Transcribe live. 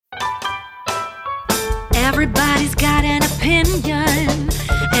Everybody's got an opinion.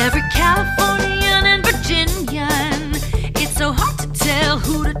 Every Californian and Virginian. It's so hard to tell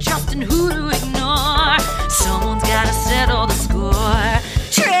who to trust and who to ignore. Someone's gotta settle the score.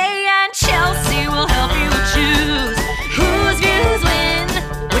 Trey and Chelsea will help you choose whose views win,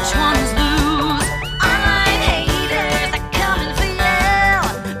 which ones lose. Online haters are coming for you.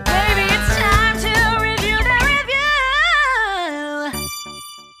 Baby, it's time to review the review.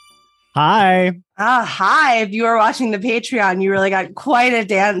 Hi. Hi. If you were watching the Patreon, you really got quite a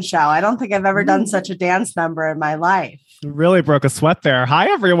dance show. I don't think I've ever done such a dance number in my life. Really broke a sweat there.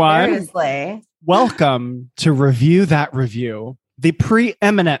 Hi, everyone. Seriously. Welcome to Review That Review, the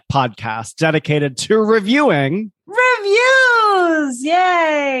preeminent podcast dedicated to reviewing Reviews.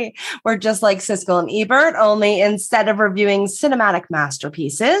 Yay. We're just like Siskel and Ebert, only instead of reviewing cinematic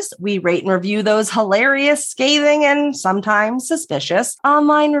masterpieces, we rate and review those hilarious, scathing, and sometimes suspicious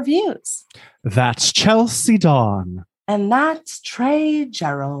online reviews. That's Chelsea Dawn. And that's Trey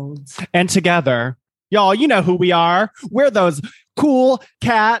Gerald. And together, y'all, you know who we are. We're those cool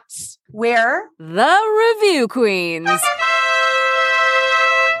cats. We're the Review Queens.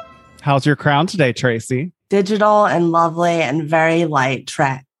 How's your crown today, Tracy? digital and lovely and very light.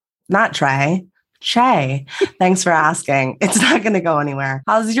 Trey. Not Trey. Che. Thanks for asking. It's not going to go anywhere.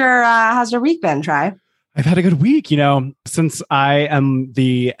 How's your week been, Trey? I've had a good week. You know, since I am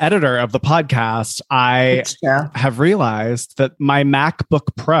the editor of the podcast, I have realized that my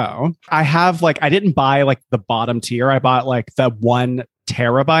MacBook Pro, I didn't buy like the bottom tier. I bought like the 1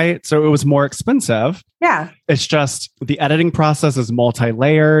 terabyte. So it was more expensive. Yeah. It's just the editing process is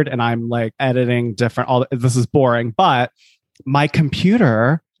multi-layered and I'm like editing different. This is boring, but my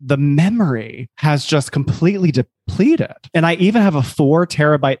computer, the memory has just completely depleted. And I even have a 4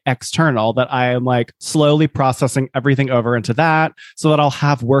 terabyte external that I am like slowly processing everything over into that so that I'll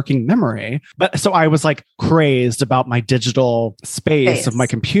have working memory. But so I was like crazed about my digital space of my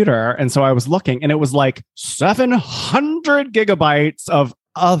computer. And so I was looking and it was like 700 gigabytes of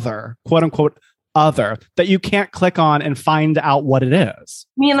other, quote unquote, other that you can't click on and find out what it is.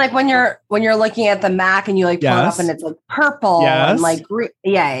 I mean, like when you're looking at the Mac and you like pull it up and it's like purple and like green.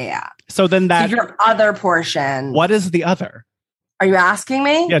 Yeah. So then that's your other portion. What is the other? Are you asking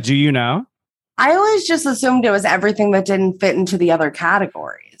me? Yeah. Do you know? I always just assumed it was everything that didn't fit into the other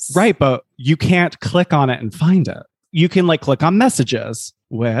categories. Right. But you can't click on it and find it. You can like click on messages,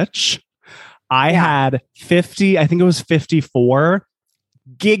 which I had 54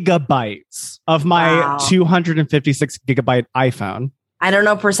 gigabytes of my 256 gigabyte iPhone. I don't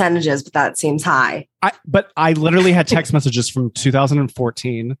know percentages, but that seems high. But I literally had text messages from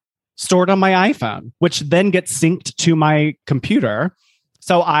 2014 stored on my iPhone, which then gets synced to my computer.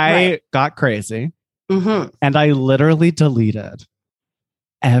 So I got crazy and I literally deleted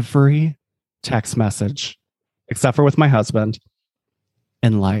every text message except for with my husband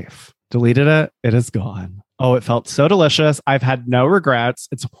in life. Deleted it. It is gone. Oh, it felt so delicious. I've had no regrets.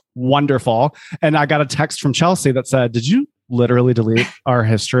 It's wonderful. And I got a text from Chelsea that said, "Did you literally delete our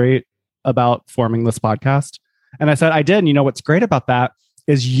history about forming this podcast?" And I said, "I did." And you know what's great about that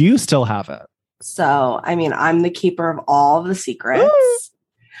is you still have it. So, I mean, I'm the keeper of all of the secrets. Ooh.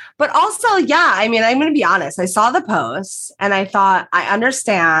 But also, yeah, I mean, I'm going to be honest. I saw the post and I thought, I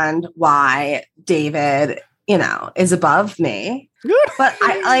understand why David, is above me. But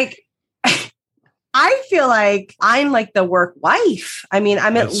I feel like I'm like the work wife. I mean,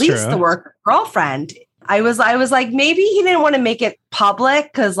 I'm at least the work girlfriend. I was like, maybe he didn't want to make it public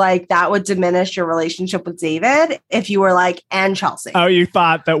because like that would diminish your relationship with David if you were like, and Chelsea. Oh, you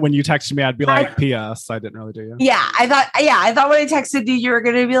thought that when you texted me, I'd be like, P.S. I didn't really do you. Yeah, I thought when I texted you, you were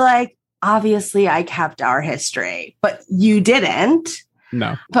going to be like, obviously I kept our history, but you didn't.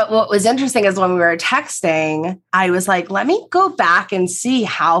 No. But what was interesting is when we were texting, I was like, let me go back and see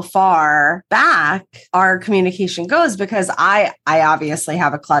how far back our communication goes, because I obviously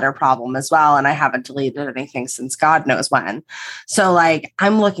have a clutter problem as well. And I haven't deleted anything since God knows when. So like,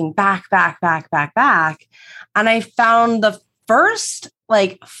 I'm looking back. And I found the first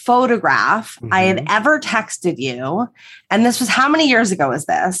like photograph I had ever texted you. And this was, how many years ago was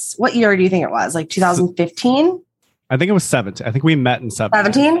this? What year do you think it was? Like 2015? I think it was 17. I think we met in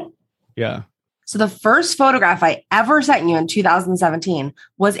 17. Yeah. So the first photograph I ever sent you in 2017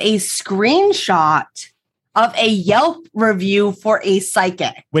 was a screenshot of a Yelp review for a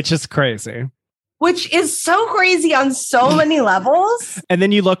psychic. Which is crazy. Which is so crazy on so many levels. And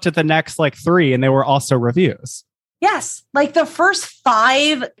then you looked at the next like 3 and they were also reviews. Yes. Like the first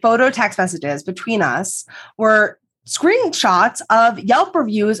 5 photo text messages between us were screenshots of Yelp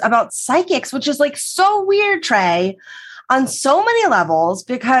reviews about psychics, which is like so weird, Trey. on so many levels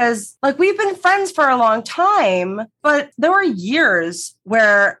because like we've been friends for a long time, but there were years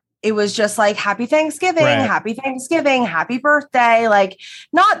where it was just like, happy Thanksgiving, happy birthday. Like,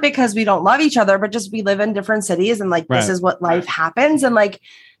 not because we don't love each other, but just we live in different cities and like, this is what life happens. And like,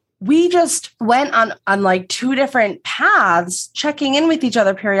 we just went on like two different paths, checking in with each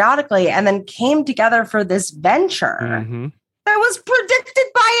other periodically, and then came together for this venture that was predicted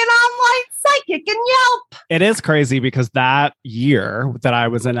by an online psychic in Yelp. It is crazy because that year that I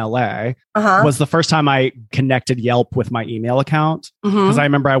was in LA was the first time I connected Yelp with my email account. Because I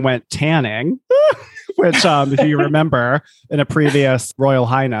remember I went tanning, which if you remember in a previous Royal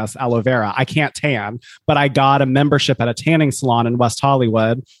Highness aloe vera, I can't tan, but I got a membership at a tanning salon in West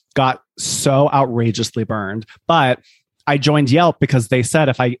Hollywood, got so outrageously burned. But I joined Yelp because they said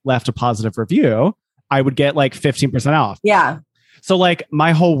if I left a positive review, I would get like 15% off. Yeah. So like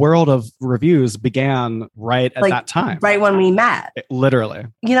my whole world of reviews began right at that time. Right when we met. Literally.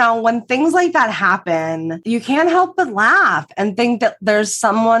 You know, when things like that happen, you can't help but laugh and think that there's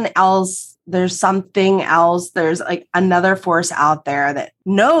someone else, there's something else, there's like another force out there that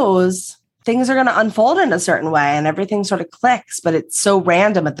knows things are going to unfold in a certain way and everything sort of clicks, but it's so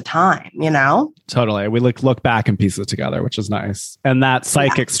random at the time, you know? Totally. We look back and piece it together, which is nice. And that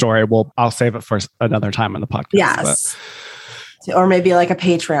psychic story, I'll save it for another time on the podcast. Yes. Or maybe like a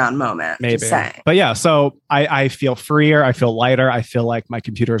Patreon moment. Maybe. But yeah, so I feel freer. I feel lighter. I feel like my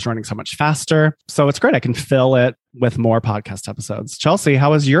computer is running so much faster. So it's great. I can fill it with more podcast episodes. Chelsea,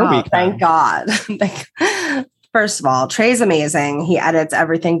 how was your week? Thank God. First of all, Trey's amazing. He edits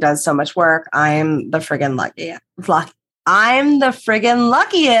everything, does so much work. I'm the friggin' I'm the friggin'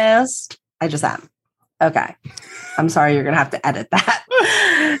 luckiest. I just am. Okay. I'm sorry. You're going to have to edit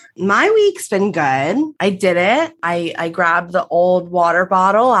that. My week's been good. I did it. I grabbed the old water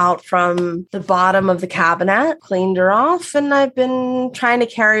bottle out from the bottom of the cabinet, cleaned her off, and I've been trying to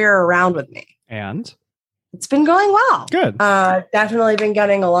carry her around with me. And? It's been going well. Good. Definitely been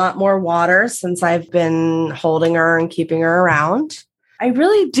getting a lot more water since I've been holding her and keeping her around. I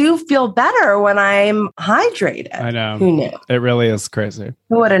really do feel better when I'm hydrated. I know. Who knew? It really is crazy.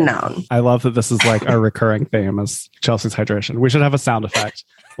 Who would have known? I love that this is like a recurring theme as Chelsea's hydration. We should have a sound effect.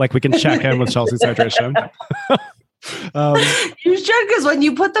 Like we can check in with Chelsea's hydration. You should, because when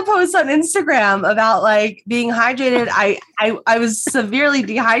you put the post on Instagram about like being hydrated, I was severely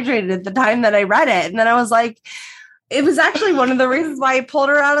dehydrated at the time that I read it. And then I was like, it was actually one of the reasons why I pulled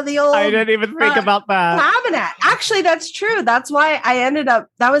her out of the old. I didn't even think about that. Cabinet. Actually, that's true. That's why I ended up.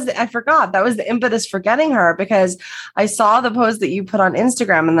 I forgot. That was the impetus for getting her, because I saw the post that you put on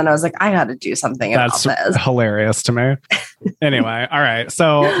Instagram, and then I was like, I got to do something about this. That's hilarious to me. Anyway, all right.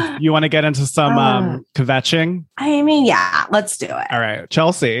 So you want to get into some kvetching? I mean, yeah, let's do it. All right,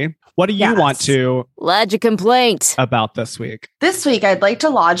 Chelsea. What do you want to lodge a complaint about this week? This week, I'd like to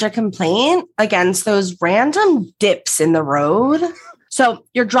lodge a complaint against those random dips in the road. So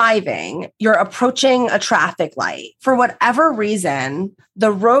you're driving, you're approaching a traffic light. For whatever reason,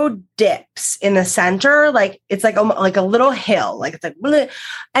 the road dips in the center. Like it's like a little hill. Like it's like, bleh.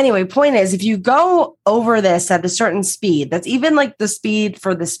 Anyway, point is, if you go over this at a certain speed, that's even like the speed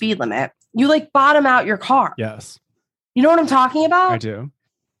for the speed limit, you like bottom out your car. Yes. You know what I'm talking about? I do.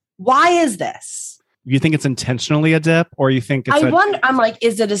 Why is this? You think it's intentionally a dip, or you think it's I'm like,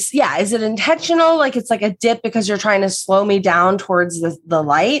 is it intentional? Like it's like a dip because you're trying to slow me down towards the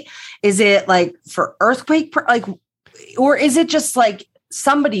light? Is it like for earthquake, or is it just like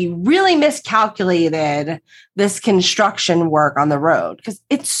somebody really miscalculated this construction work on the road? Because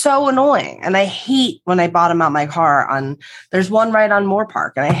it's so annoying. And I hate when I bottom out my car there's one right on Moore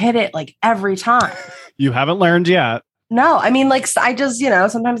Park, and I hit it like every time. You haven't learned yet. No, I mean, like, I just,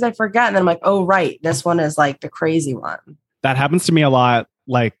 sometimes I forget, and then I'm like, oh, right, this one is like the crazy one. That happens to me a lot,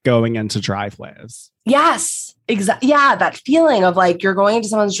 like going into driveways. Yes, exactly. Yeah, that feeling of like you're going into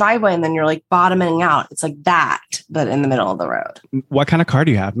someone's driveway and then you're like bottoming out. It's like that, but in the middle of the road. What kind of car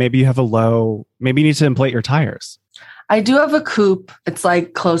do you have? Maybe you have maybe you need to inflate your tires. I do have a coupe. It's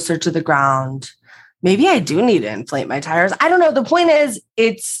like closer to the ground. Maybe I do need to inflate my tires. I don't know. The point is,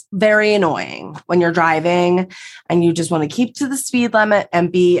 it's very annoying when you're driving and you just want to keep to the speed limit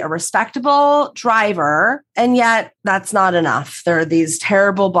and be a respectable driver. And yet that's not enough. There are these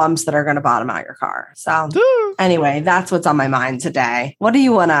terrible bumps that are going to bottom out your car. So anyway, that's what's on my mind today. What do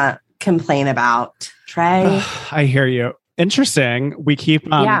you want to complain about, Trey? I hear you. Interesting. We keep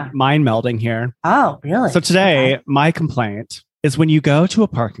mind melding here. Oh, really? So today, my complaint is when you go to a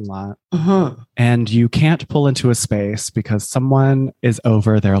parking lot and you can't pull into a space because someone is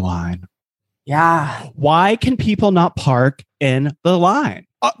over their line. Yeah. Why can people not park in the line?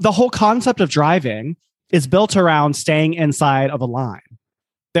 The whole concept of driving is built around staying inside of a line.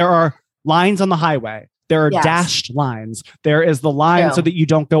 There are lines on the highway. There are dashed lines. There is the line so that you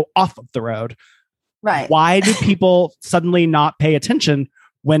don't go off of the road. Right. Why do people suddenly not pay attention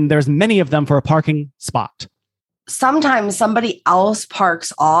when there's many of them for a parking spot? Sometimes somebody else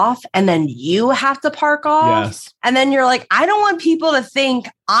parks off and then you have to park off. Yes. And then you're like, I don't want people to think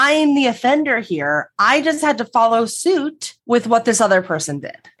I'm the offender here. I just had to follow suit with what this other person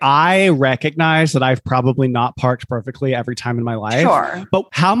did. I recognize that I've probably not parked perfectly every time in my life. Sure. But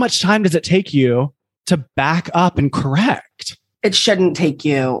how much time does it take you to back up and correct? It shouldn't take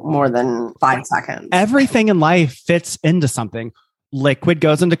you more than 5 seconds. Everything in life fits into something. Liquid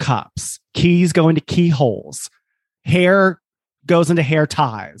goes into cups. Keys go into keyholes. Hair goes into hair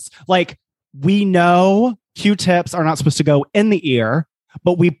ties. Like, we know Q-tips are not supposed to go in the ear,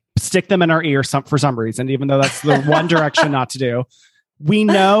 but we stick them in our ear for some reason, even though that's the one direction not to do. We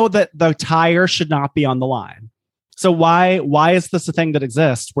know that the tire should not be on the line. So why is this a thing that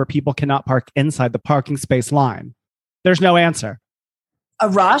exists where people cannot park inside the parking space line? There's no answer. A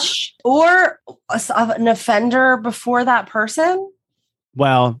rush or an offender before that person?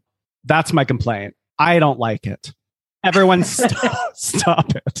 Well, that's my complaint. I don't like it. Everyone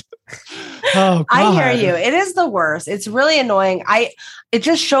stop it. Oh, God. I hear you. It is the worst. It's really annoying. It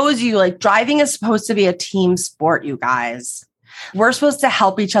just shows you, like, driving is supposed to be a team sport, you guys. We're supposed to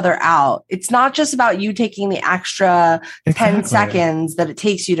help each other out. It's not just about you taking the extra 10 seconds that it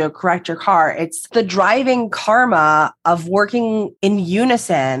takes you to correct your car. It's the driving karma of working in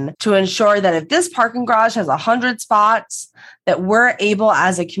unison to ensure that if this parking garage has 100 spots, that we're able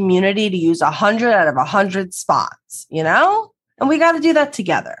as a community to use 100 out of 100 spots, you know? And we got to do that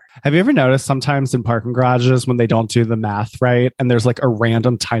together. Have you ever noticed sometimes in parking garages when they don't do the math right and there's like a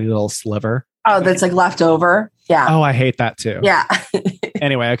random tiny little sliver? Oh, that's like left over. Yeah. Oh, I hate that too. Yeah.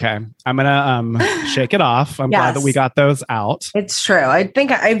 Anyway, okay. I'm going to shake it off. I'm glad that we got those out. It's true. I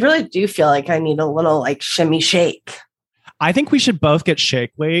think I really do feel like I need a little like shimmy shake. I think we should both get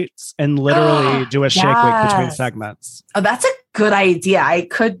shake weights and literally do a shake weight between segments. Oh, that's a good idea. I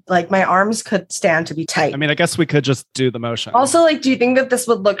could, like, my arms could stand to be tight. I mean, I guess we could just do the motion. Also, like, do you think that this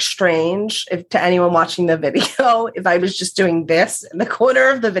would look strange if to anyone watching the video, if I was just doing this in the corner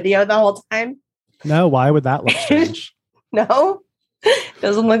of the video the whole time? No, why would that look strange? No?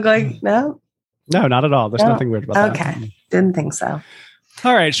 Doesn't look like, no? No, not at all. There's nothing weird about that. Okay. Didn't think so.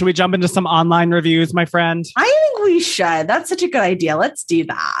 All right. Should we jump into some online reviews, my friend? I think we should. That's such a good idea. Let's do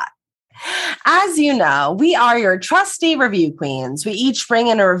that. As you know, we are your trusty review queens. We each bring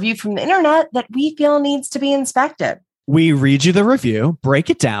in a review from the internet that we feel needs to be inspected. We read you the review, break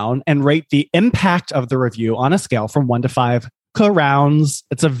it down, and rate the impact of the review on a scale from 1 to 5 rounds.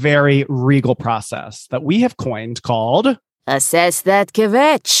 It's a very regal process that we have coined called Assess That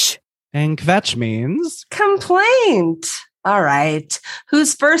Kvetch. And kvetch means complaint. All right.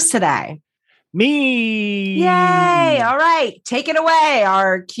 Who's first today? Me. Yay. All right. Take it away,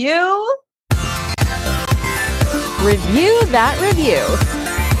 RQ. Review that review.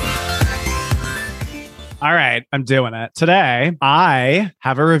 All right, I'm doing it. Today, I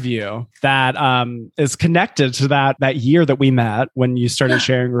have a review that is connected to that year that we met when you started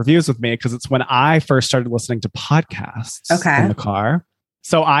sharing reviews with me, because it's when I first started listening to podcasts in the car.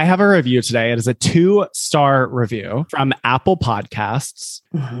 So I have a review today. It is a 2-star review from Apple Podcasts,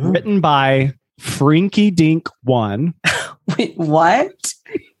 written by Frinky Dink 1. Wait, what?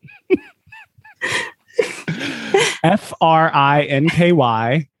 FRINKY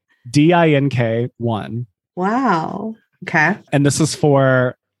DINK 1. Wow. Okay. And this is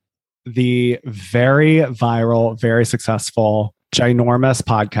for the very viral, very successful, ginormous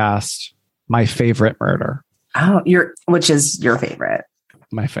podcast, My Favorite Murder. Oh, which is your favorite?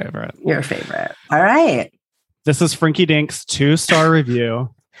 My favorite. Your favorite. All right. This is Frinky Dink's 2-star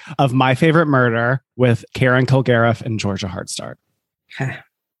review of My Favorite Murder with Karen Kilgariff and Georgia Hardstark. Okay.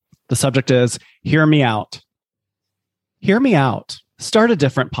 The subject is Hear Me Out. Hear me out. Start a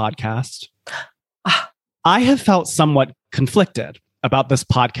different podcast. I have felt somewhat conflicted about this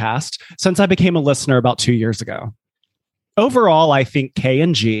podcast since I became a listener about 2 years ago. Overall, I think K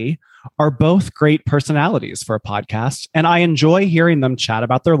and G are both great personalities for a podcast, and I enjoy hearing them chat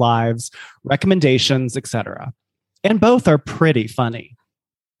about their lives, recommendations, etc. And both are pretty funny.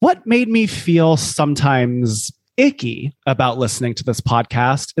 What made me feel sometimes icky about listening to this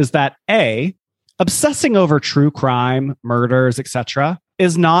podcast is that A, obsessing over true crime, murders, etc.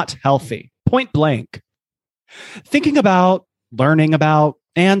 is not healthy. Point blank. Thinking about, learning about,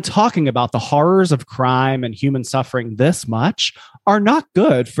 and talking about the horrors of crime and human suffering this much are not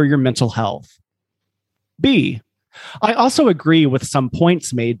good for your mental health. B, I also agree with some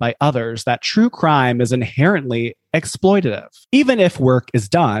points made by others that true crime is inherently exploitative, even if work is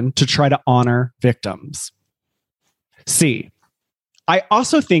done to try to honor victims. C. I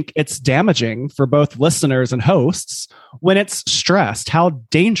also think it's damaging for both listeners and hosts when it's stressed how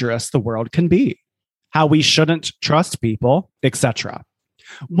dangerous the world can be, how we shouldn't trust people, etc.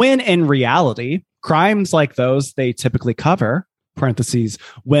 When in reality, crimes like those they typically cover, parentheses,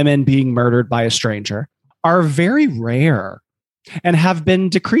 women being murdered by a stranger, are very rare and have been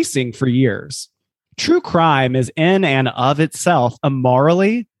decreasing for years. True crime is in and of itself a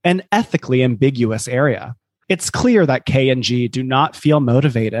morally and ethically ambiguous area. It's clear that K and G do not feel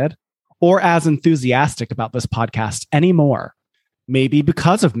motivated or as enthusiastic about this podcast anymore. Maybe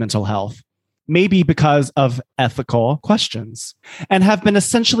because of mental health, maybe because of ethical questions, and have been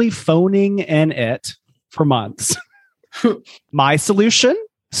essentially phoning in it for months. My solution?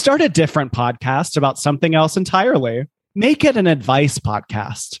 Start a different podcast about something else entirely. Make it an advice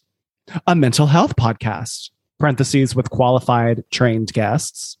podcast, a mental health podcast, parentheses with qualified trained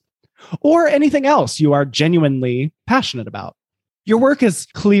guests, or anything else you are genuinely passionate about. Your work is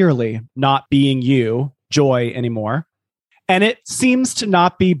clearly not being you joy anymore, and it seems to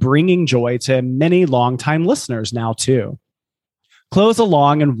not be bringing joy to many longtime listeners now too. Close a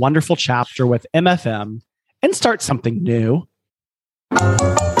long and wonderful chapter with MFM and start something new.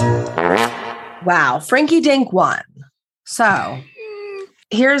 Wow, Frankie Dink won. So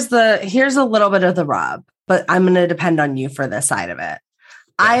here's a little bit of the rub, but I'm going to depend on you for this side of it.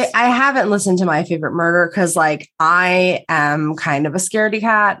 Yes. I haven't listened to My Favorite Murder because I am kind of a scaredy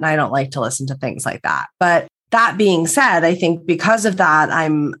cat and I don't like to listen to things like that. But that being said, I think because of that,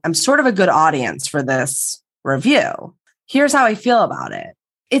 I'm sort of a good audience for this review. Here's how I feel about it.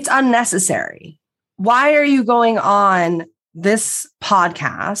 It's unnecessary. Why are you going on this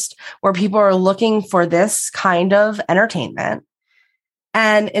podcast where people are looking for this kind of entertainment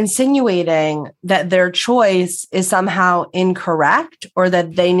and insinuating that their choice is somehow incorrect or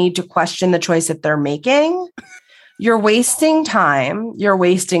that they need to question the choice that they're making? You're wasting time. You're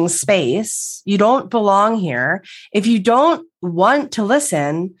wasting space. You don't belong here. If you don't want to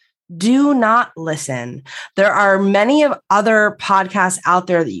listen, do not listen. There are many of other podcasts out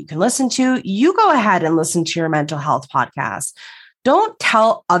there that you can listen to. You go ahead and listen to your mental health podcast. Don't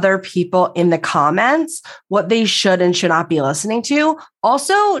tell other people in the comments what they should and should not be listening to.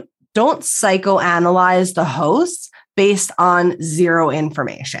 Also, don't psychoanalyze the hosts based on zero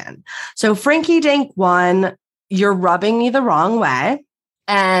information. So Frankie Dink won. You're rubbing me the wrong way.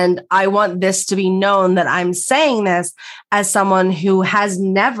 And I want this to be known that I'm saying this as someone who has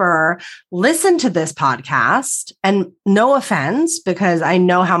never listened to this podcast. And no offense, because I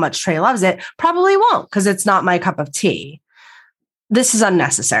know how much Trey loves it, probably won't because it's not my cup of tea. This is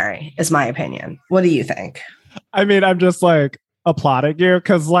unnecessary, is my opinion. What do you think? I mean, I'm just applauding you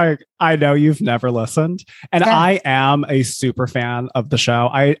because I know you've never listened and Yeah. I am a super fan of the show.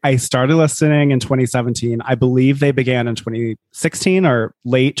 I started listening in 2017. I believe they began in 2016 or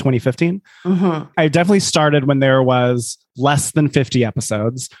late 2015. Mm-hmm. I definitely started when there was less than 50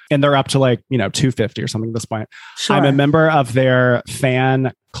 episodes and they're up to 250 or something at this point. Sure. I'm a member of their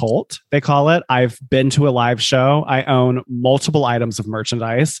fan cult, they call it. I've been to a live show. I own multiple items of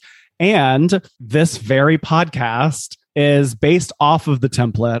merchandise and this very podcast is based off of the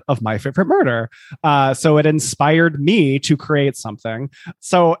template of My Favorite Murder. So it inspired me to create something.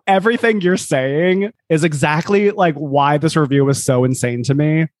 So everything you're saying is exactly why this review was so insane to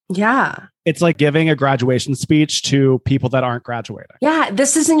me. Yeah. It's like giving a graduation speech to people that aren't graduating. Yeah.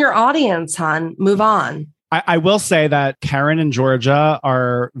 This isn't your audience, hon. Move on. I will say that Karen and Georgia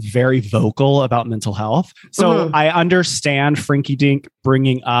are very vocal about mental health. So I understand Frankie Dink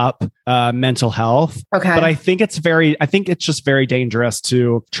bringing up mental health. Okay. But I think it's just very dangerous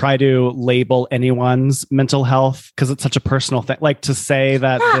to try to label anyone's mental health because it's such a personal thing. To say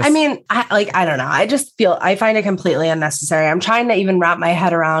that. Yeah, I don't know. I find it completely unnecessary. I'm trying to even wrap my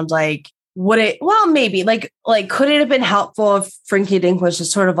head around maybe could it have been helpful if Frankie Dink was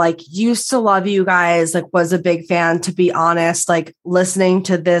just sort of used to love you guys, was a big fan, to be honest, listening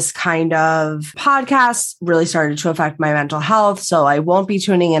to this kind of podcast really started to affect my mental health. So I won't be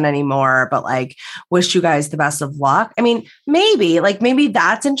tuning in anymore, but wish you guys the best of luck. I mean, maybe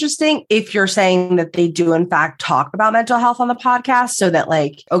that's interesting if you're saying that they do in fact talk about mental health on the podcast so that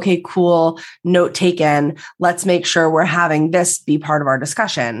okay, cool, note taken. Let's make sure we're having this be part of our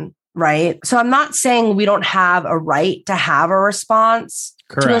discussion. Right. So I'm not saying we don't have a right to have a response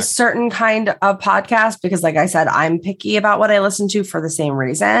to a certain kind of podcast, because like I said, I'm picky about what I listen to for the same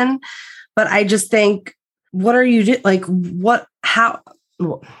reason. But I just think, what are you doing?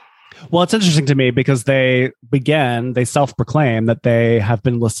 Well, it's interesting to me because they self-proclaim that they have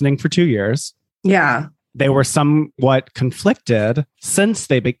been listening for 2 years. Yeah. They were somewhat conflicted since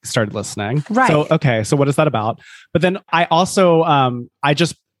they started listening. Right. So, okay. So what is that about? But then I also, I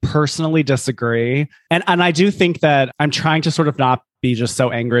just personally disagree. And I do think that I'm trying to sort of not be just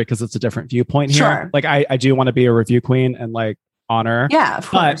so angry because it's a different viewpoint here. Sure. Like I do want to be a review queen and like honor. Yeah, of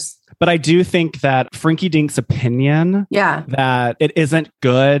course. But I do think that Frankie Dink's opinion, that it isn't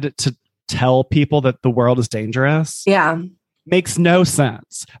good to tell people that the world is dangerous, makes no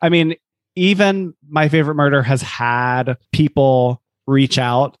sense. I mean, even My Favorite Murder has had people reach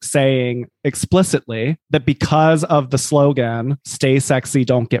out saying explicitly that because of the slogan, stay sexy,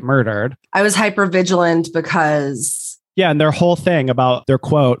 don't get murdered. I was hyper vigilant because... Yeah, and their whole thing about their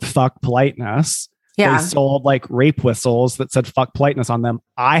quote, fuck politeness. Yeah. They sold like rape whistles that said fuck politeness on them.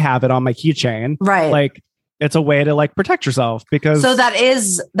 I have it on my keychain. Right. Like it's a way to like protect yourself because... So that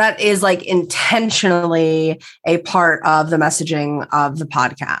is like intentionally a part of the messaging of the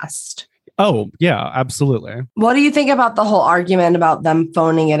podcast. Oh, yeah, absolutely. What do you think about the whole argument about them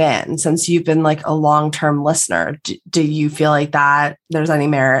phoning it in? Since you've been like a long-term listener, do you feel like that there's any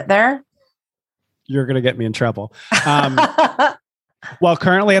merit there? You're going to get me in trouble. Well,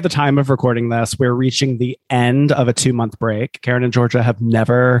 currently at the time of recording this, we're reaching the end of a 2-month break. Karen and Georgia have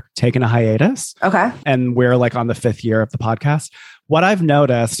never taken a hiatus. Okay. And we're like on the 5th year of the podcast. What I've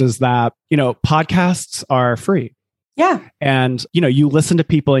noticed is that, podcasts are free. Yeah. And, you listen to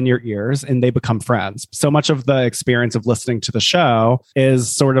people in your ears and they become friends. So much of the experience of listening to the show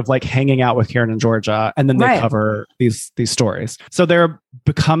is sort of like hanging out with Karen and Georgia. And then they cover these stories. So there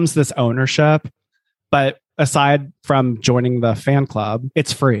becomes this ownership. But aside from joining the fan club,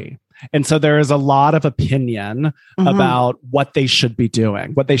 it's free. And so there is a lot of opinion about what they should be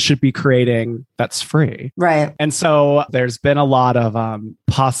doing, what they should be creating that's free. Right. And so there's been a lot of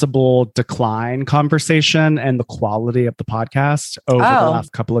possible decline conversation and the quality of the podcast over the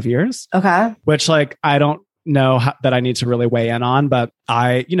last couple of years. Okay. Which like, I don't know that I need to really weigh in on, but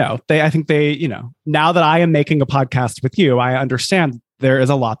I think now that I am making a podcast with you, I understand there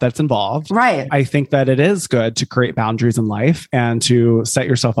is a lot that's involved. Right. I think that it is good to create boundaries in life and to set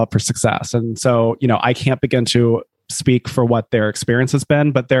yourself up for success. And so, I can't begin to speak for what their experience has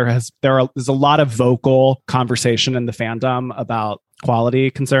been, but there's a lot of vocal conversation in the fandom about quality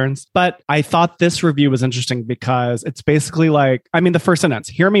concerns. But I thought this review was interesting because it's basically like, the first sentence,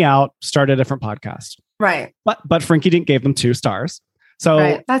 hear me out, start a different podcast. Right. But Frankie Dink gave them 2 stars.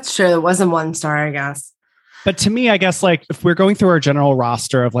 So that's true. It wasn't 1 star, I guess. But to me, I guess, like, if we're going through our general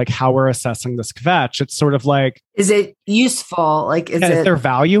roster of like how we're assessing this kvetch, it's sort of like, is it useful? Like, is there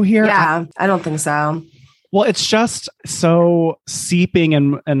value here? Yeah, I don't think so. Well, it's just so seeping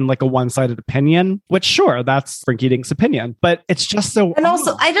in like a one-sided opinion, which sure, that's Frankie Dink's opinion, but it's just so... And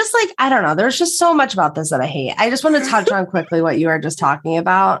also, I don't know. There's just so much about this that I hate. I just want to touch on quickly what you were just talking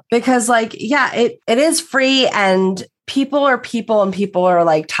about, because like, yeah, it is free and people are people and people are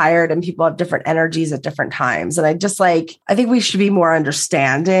like tired and people have different energies at different times. And I think we should be more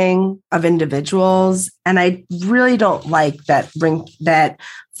understanding of individuals. And I really don't like that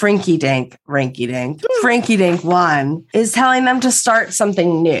Frankie Dink 1 is telling them to start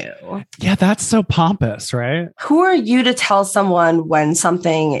something new. Yeah, that's so pompous, right? Who are you to tell someone when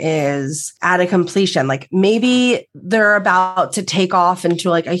something is at a completion? Like maybe they're about to take off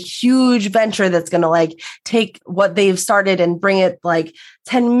into like a huge venture that's going to like take what they've started and bring it like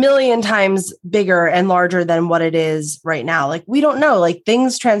 10 million times bigger and larger than what it is right now. Like, we don't know, like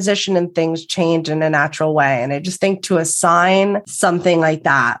things transition and things change in a natural way. And I just think to assign something like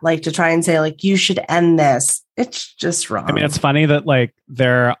that, like to try and say like, you should end this, it's just wrong. I mean, it's funny that like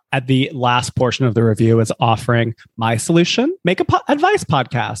they're at the last portion of the review is offering my solution, make a advice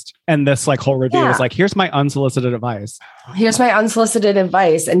podcast. And this like whole review is like, here's my unsolicited advice. Here's my unsolicited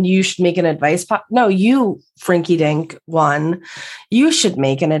advice. And you should make an advice. No, you Frankie Dink 1, you should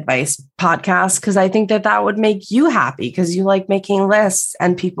make an advice podcast. Cause I think that would make you happy because you like making lists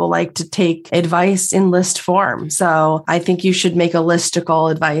and people like to take advice in list form. So I think you should make a listicle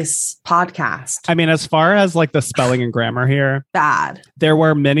advice podcast. I mean, as far as like the spelling and grammar here, bad. There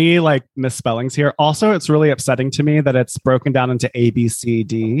were many like misspellings here. Also, it's really upsetting to me that it's broken down into A, B, C,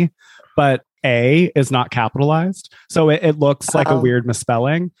 D, but A is not capitalized. So it looks like a weird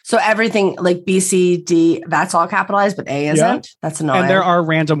misspelling. So everything like B, C, D, that's all capitalized, but A isn't? Yeah. That's annoying. And there are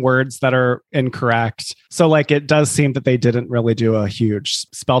random words that are incorrect. So like it does seem that they didn't really do a huge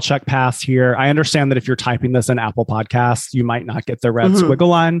spell check pass here. I understand that if you're typing this in Apple Podcasts, you might not get the red squiggle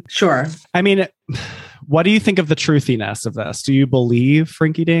line. Sure. I mean, what do you think of the truthiness of this? Do you believe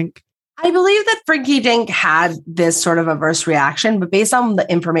Frankie Dink? I believe that Frankie Dink had this sort of adverse reaction, but based on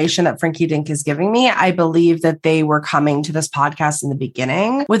the information that Frankie Dink is giving me, I believe that they were coming to this podcast in the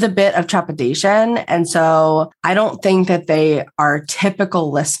beginning with a bit of trepidation. And so I don't think that they are a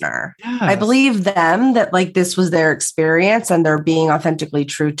typical listener. Yes. I believe them that like this was their experience and they're being authentically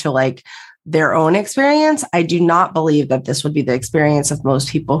true to like their own experience. I do not believe that this would be the experience of most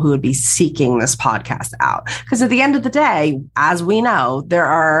people who would be seeking this podcast out. Because at the end of the day, as we know, there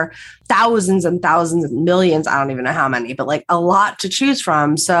are thousands and thousands and millions, I don't even know how many, but like a lot to choose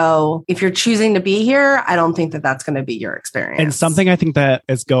from. So if you're choosing to be here, I don't think that that's going to be your experience. And something I think that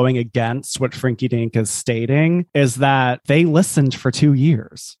is going against what Frankie Dink is stating is that they listened for 2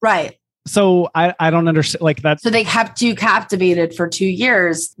 years. Right. So I don't understand like that. So they kept you captivated for 2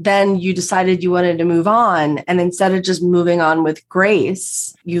 years. Then you decided you wanted to move on. And instead of just moving on with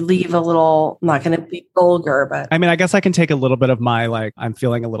grace, you leave a little, I'm not going to be vulgar, but I mean, I guess I can take a little bit of my, like, I'm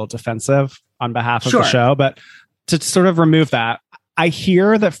feeling a little defensive on behalf of the show, but to sort of remove that, I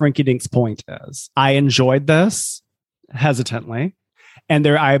hear that Frankie Dink's point is I enjoyed this hesitantly and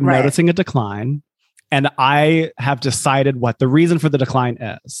I'm noticing a decline. And I have decided what the reason for the decline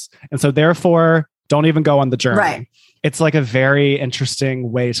is. And so therefore, don't even go on the journey. Right. It's like a very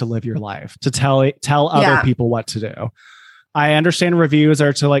interesting way to live your life, to tell other people what to do. I understand reviews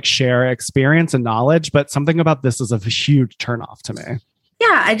are to like share experience and knowledge, but something about this is a huge turnoff to me.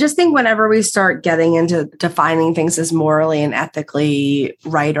 Yeah, I just think whenever we start getting into defining things as morally and ethically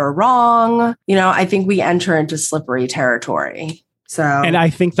right or wrong, I think we enter into slippery territory. So, and I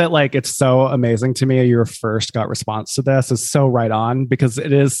think that like it's so amazing to me. Your first gut response to this is so right on because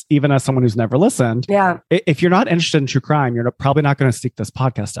it is, even as someone who's never listened. Yeah. If you're not interested in true crime, you're probably not going to seek this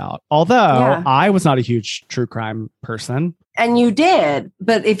podcast out. Although I was not a huge true crime person. And you did.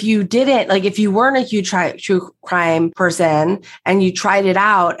 But if you didn't, like if you weren't a huge true crime person and you tried it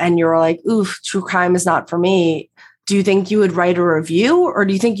out and you were like, oof, true crime is not for me. Do you think you would write a review or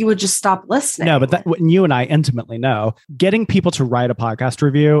do you think you would just stop listening? No, but you and I intimately know getting people to write a podcast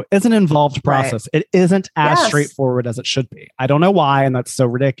review is an involved process. Right. It isn't as straightforward as it should be. I don't know why. And that's so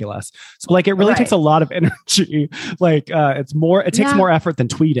ridiculous. So like, it really takes a lot of energy. Like it takes more effort than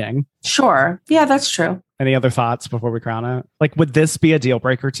tweeting. Sure. Yeah, that's true. Any other thoughts before we crown it? Like, would this be a deal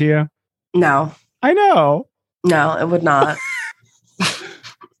breaker to you? No. I know. No, it would not.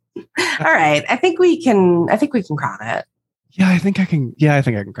 All right. I think we can crown it. Yeah, I think I can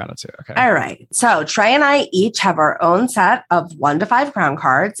crown it too. Okay. All right. So Trey and I each have our own set of 1 to 5 crown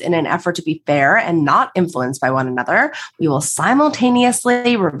cards in an effort to be fair and not influenced by one another. We will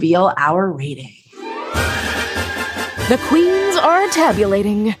simultaneously reveal our rating. The queens are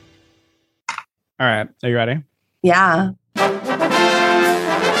tabulating. All right. Are you ready? Yeah.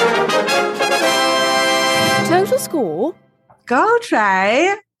 Total score. Go,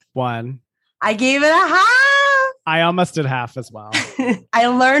 Trey. 1. I gave it a half. I almost did half as well. I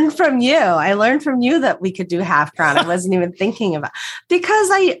learned from you. That we could do half crown. I wasn't even thinking about because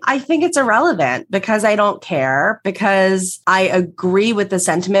I think it's irrelevant because I don't care because I agree with the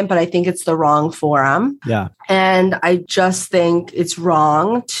sentiment, but I think it's the wrong forum. Yeah. And I just think it's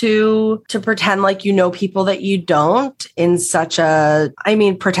wrong to pretend like you know people that you don't in such a,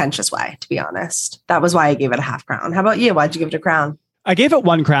 pretentious way, to be honest. That was why I gave it a half crown. How about you? Why'd you give it a crown? I gave it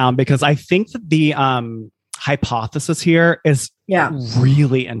 1 crown because I think that the hypothesis here is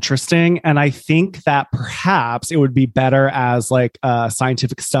really interesting. And I think that perhaps it would be better as like a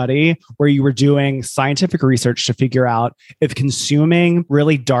scientific study where you were doing scientific research to figure out if consuming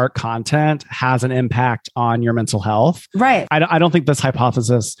really dark content has an impact on your mental health. Right. I don't think this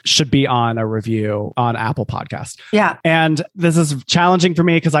hypothesis should be on a review on Apple Podcast. Yeah. And this is challenging for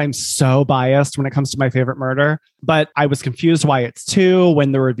me because I'm so biased when it comes to my favorite murder, but I was confused why it's 2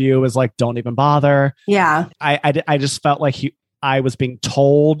 when the review was like, don't even bother. Yeah. I just felt like I was being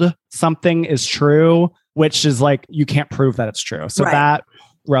told something is true, which is like, you can't prove that it's true. So that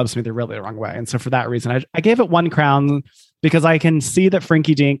rubs me the wrong way. And so for that reason, I gave it 1 crown because I can see that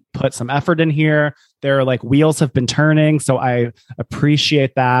Frankie Dink put some effort in here. There are like wheels have been turning. So I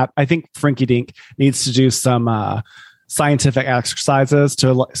appreciate that. I think Frankie Dink needs to do some scientific exercises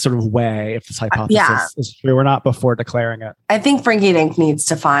to sort of weigh if this hypothesis is true or not before declaring it. I think Frankie Dink needs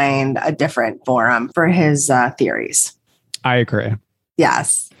to find a different forum for his theories. I agree.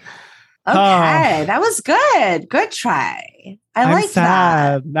 Yes. Okay. That was good. Good try. I like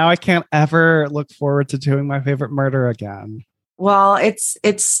that. Now I can't ever look forward to doing my favorite murder again. Well,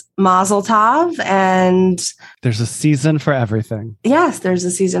 it's Mazel Tov, and there's a season for everything. Yes, there's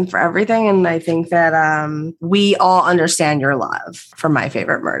a season for everything, and I think that we all understand your love for My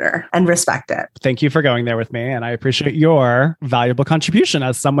Favorite Murder and respect it. Thank you for going there with me, and I appreciate your valuable contribution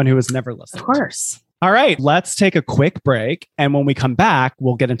as someone who has never listened. Of course. All right, let's take a quick break, and when we come back,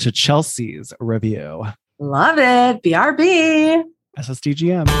 we'll get into Chelsea's review. Love it. BRB.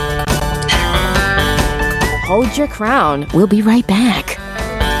 SSDGM. Hold your crown. We'll be right back.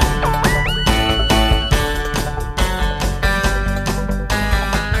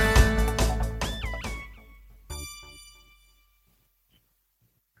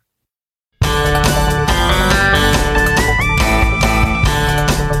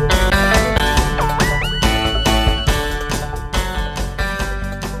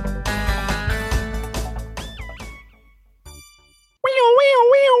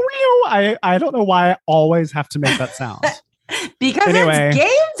 I don't know why I always have to make that sound. Because anyway, it's game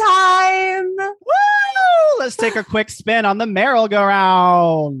time. Woo! Let's take a quick spin on the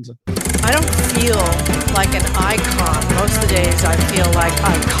merry-go-round. I don't feel like an icon. Most of the days I feel like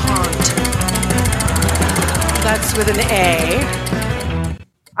I can't. That's with an A.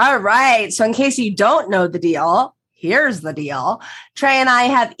 All right. So in case you don't know the deal, here's the deal. Trey and I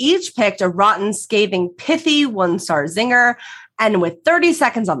have each picked a rotten, scathing, pithy 1-star zinger. And with 30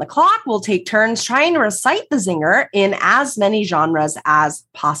 seconds on the clock, we'll take turns trying to recite the zinger in as many genres as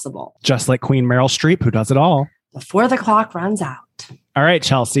possible. Just like Queen Meryl Streep, who does it all. Before the clock runs out. All right,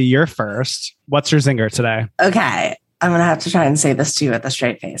 Chelsea, you're first. What's your zinger today? Okay. I'm going to have to try and say this to you with a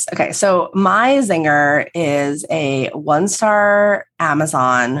straight face. Okay. So my zinger is a 1-star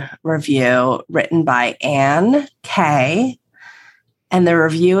Amazon review written by Anne K. And the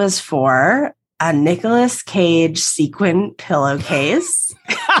review is for a Nicolas Cage sequin pillowcase.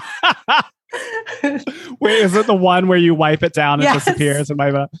 Wait, is it the one where you wipe it down and Yes. disappears in my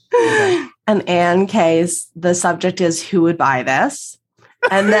book? Okay. And Anne K's, the subject is, who would buy this?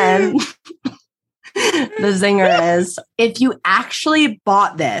 And then the zinger is, if you actually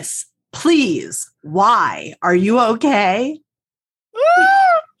bought this, please, why? Are you okay?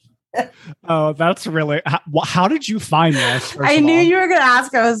 Oh, that's really... How did you find this? I knew you were going to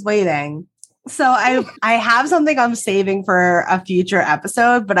ask. I was waiting. So I have something I'm saving for a future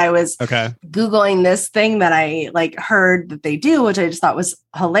episode, but I was Googling this thing that I heard that they do, which I just thought was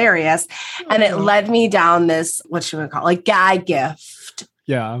hilarious. And it led me down this, what should we call it? Gag gift.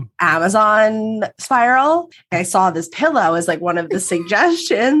 Yeah. Amazon spiral. I saw this pillow as one of the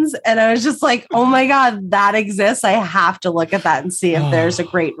suggestions. And I was just like, oh my God, that exists. I have to look at that and see if there's a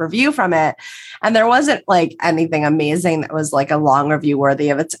great review from it. And there wasn't anything amazing that was a long review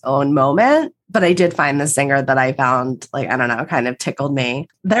worthy of its own moment. But I did find the zinger that I found, I don't know, kind of tickled me.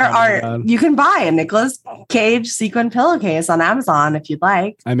 You can buy a Nicolas Cage sequin pillowcase on Amazon if you'd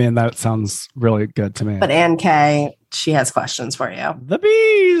like. I mean, that sounds really good to me. But Anne K, she has questions for you. The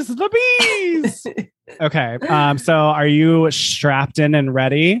bees. Okay. So are you strapped in and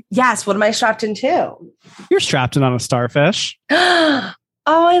ready? Yes. What am I strapped into? You're strapped in on a starfish. Oh,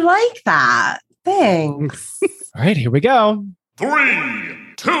 I like that. Thanks. All right, here we go. 3,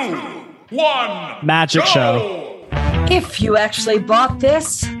 2, 1. Magic show. If you actually bought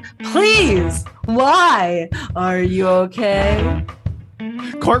this, please, why? Are you okay?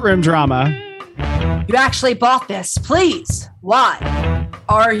 Courtroom drama. You actually bought this, please, why?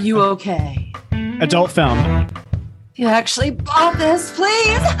 Are you okay? Adult film. You actually bought this,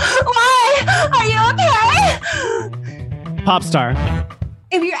 please, why? Are you okay? Pop star.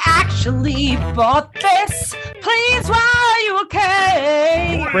 If you actually bought this, please, why are you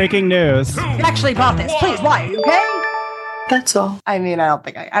okay? Breaking news. You actually bought this, please, why? Are you okay? That's all. I mean, I don't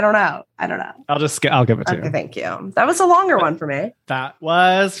think I don't know. I'll give it to you. Thank you. That was a longer one for me. That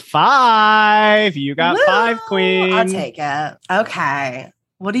was 5. You got 5, queen. I'll take it. Okay.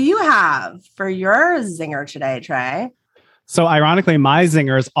 What do you have for your zinger today, Trey? So ironically, my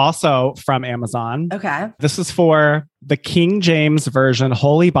zinger is also from Amazon. Okay. This is for the King James Version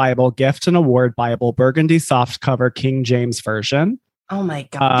Holy Bible Gift and Award Bible Burgundy Softcover King James Version. Oh my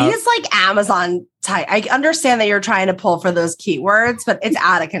God. These Amazon type. I understand that you're trying to pull for those keywords, but it's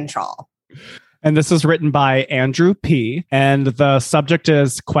out of control. And this is written by Andrew P. And the subject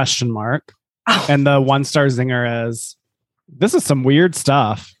is question mark. Oh. And the 1-star zinger is, this is some weird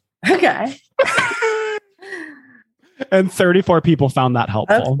stuff. Okay. And 34 people found that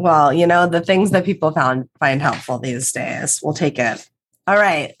helpful. Okay. Well, the things that people find helpful these days. We'll take it. All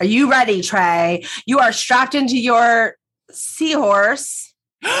right. Are you ready, Trey? You are strapped into your seahorse.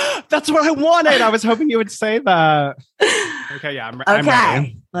 That's what I wanted. I was hoping you would say that. Okay, yeah, I'm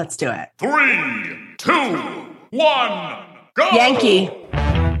ready. Let's do it. 3, 2, 1, go! Yankee.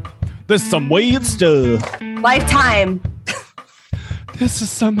 This is some weird stuff. Lifetime. This is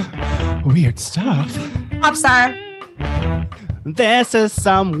some weird stuff. Popstar. This is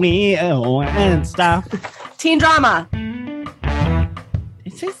some weird stuff. Teen drama.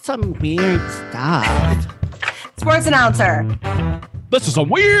 This is some weird stuff. Sports announcer. This is some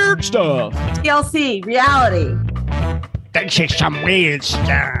weird stuff. TLC. Reality. This is some weird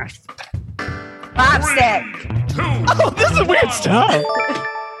stuff. Slapstick. 2, Oh, this is weird stuff.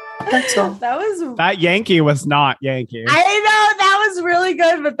 That was. That Yankee was not Yankee. I know that was really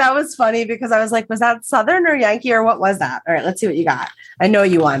good, but that was funny because I was like, was that Southern or Yankee or what was that? All right, let's see what you got. I know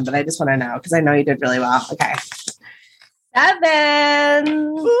you won, but I just want to know because I know you did really well. Okay.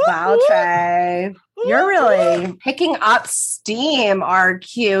 7. Wow, Trey. You're really picking up steam,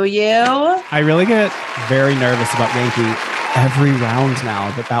 RQU. I really get very nervous about Yankee every round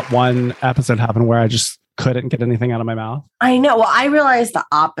now that one episode happened where I just couldn't get anything out of my mouth. I know. Well, I realized the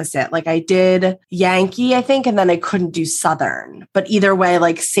opposite. Like I did Yankee, I think, and then I couldn't do Southern. But either way,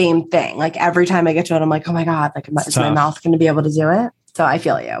 like same thing. Like every time I get to it, I'm like, oh my God, like is my mouth going to be able to do it? So I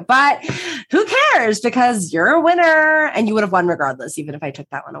feel you. But who cares? Because you're a winner and you would have won regardless, even if I took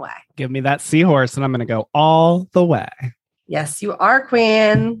that one away. Give me that seahorse and I'm going to go all the way. Yes, you are,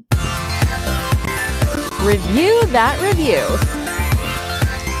 Queen. Review that review.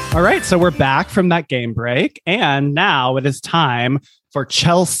 All right, so we're back from that game break, and now it is time for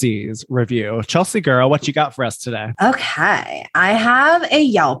Chelsea's review. Chelsea girl, what you got for us today? Okay, I have a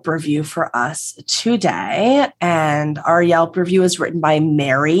Yelp review for us today, and our Yelp review is written by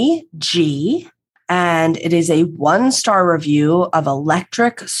Mary G, and it is a 1-star review of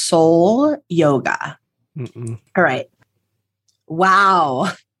Electric Soul Yoga. Mm-mm. All right.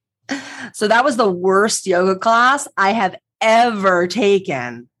 Wow. So that was the worst yoga class I have ever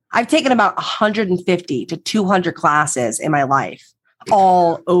taken. I've taken about 150 to 200 classes in my life,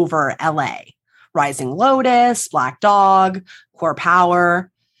 all over LA. Rising Lotus, Black Dog, Core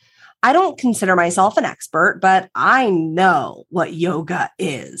Power. I don't consider myself an expert, but I know what yoga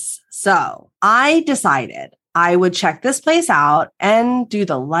is. So I decided I would check this place out and do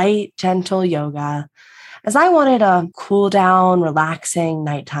the light, gentle yoga, as I wanted a cool down, relaxing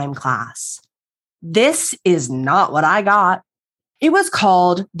nighttime class. This is not what I got. It was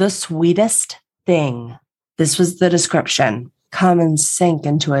called The Sweetest Thing. This was the description. Come and sink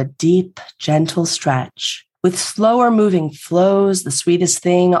into a deep, gentle stretch. With slower moving flows, The Sweetest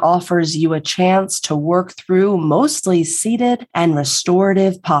Thing offers you a chance to work through mostly seated and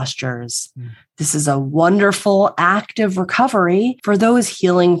restorative postures. This is a wonderful active recovery for those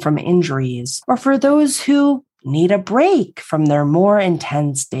healing from injuries or for those who need a break from their more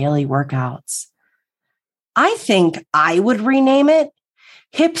intense daily workouts. I think I would rename it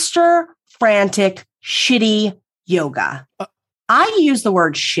Hipster Frantic Shitty Yoga. I use the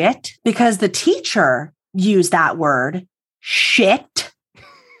word shit because the teacher used that word shit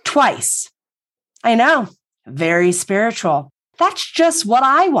twice. I know, very spiritual. That's just what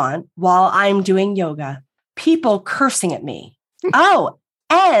I want while I'm doing yoga. People cursing at me. Oh,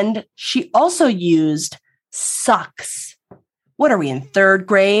 and she also used sucks. What are we in 3rd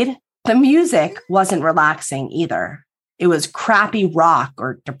grade? The music wasn't relaxing either. It was crappy rock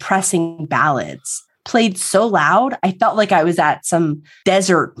or depressing ballads. Played so loud, I felt like I was at some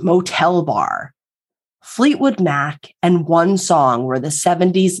desert motel bar. Fleetwood Mac and one song where the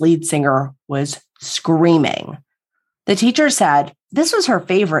 70s lead singer was screaming. The teacher said this was her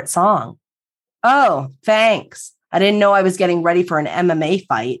favorite song. Oh, thanks. I didn't know I was getting ready for an MMA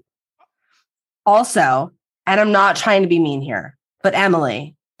fight. Also, and I'm not trying to be mean here, but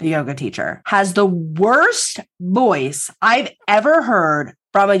Emily, the yoga teacher, has the worst voice I've ever heard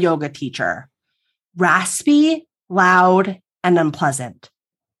from a yoga teacher. Raspy, loud, and unpleasant.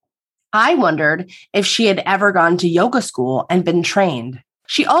 I wondered if she had ever gone to yoga school and been trained.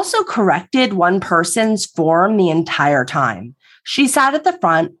 She also corrected one person's form the entire time. She sat at the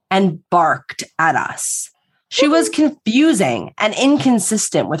front and barked at us. She was confusing and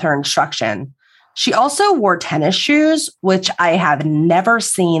inconsistent with her instruction. She also wore tennis shoes, which I have never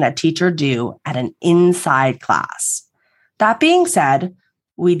seen a teacher do at an inside class. That being said,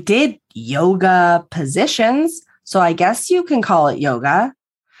 we did yoga positions, so I guess you can call it yoga.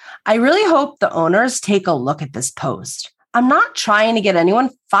 I really hope the owners take a look at this post. I'm not trying to get anyone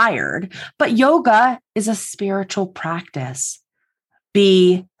fired, but yoga is a spiritual practice.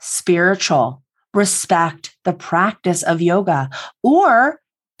 Be spiritual. Respect the practice of yoga, or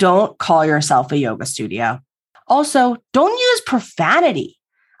don't call yourself a yoga studio. Also, don't use profanity.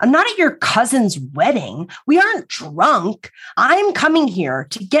 I'm not at your cousin's wedding. We aren't drunk. I'm coming here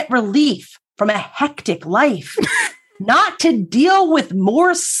to get relief from a hectic life. not to deal with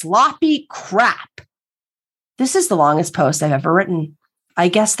more sloppy crap. This is the longest post I've ever written. I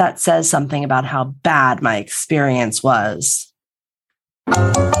guess that says something about how bad my experience was.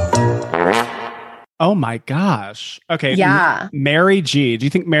 Oh my gosh. Okay. Yeah. Mary G. Do you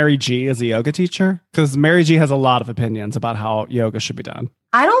think Mary G is a yoga teacher? Because Mary G has a lot of opinions about how yoga should be done.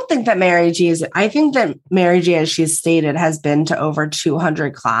 I don't think that Mary G is, I think that Mary G, as she's stated, has been to over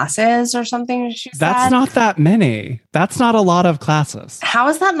 200 classes or something. That's not that many. That's not a lot of classes. How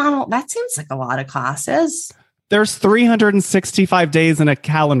is that not? That seems like a lot of classes. There's 365 days in a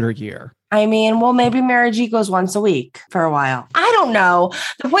calendar year. I mean, well, maybe Mary G goes once a week for a while. I don't know.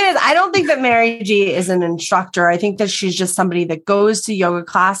 The point is, I don't think that Mary G is an instructor. I think that she's just somebody that goes to yoga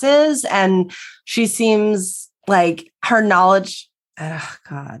classes, and she seems like her knowledge. Oh,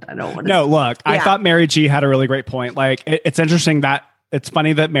 God, I don't want to. No, look, I thought Mary G had a really great point. Like, it's interesting that it's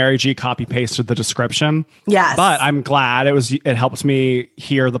funny that Mary G copy pasted the description. Yes. But I'm glad it helps me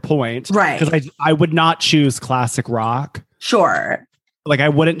hear the point. Right. Because I would not choose classic rock. Sure. Like, I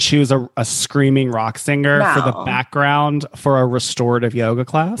wouldn't choose a screaming rock singer for the background for a restorative yoga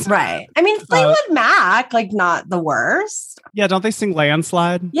class. Right. I mean, Fleetwood Mac, like, not the worst. Yeah, don't they sing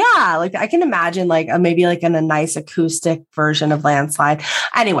Landslide? Yeah, like I can imagine like maybe like in a nice acoustic version of Landslide.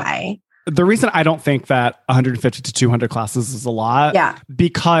 Anyway. The reason I don't think that 150 to 200 classes is a lot,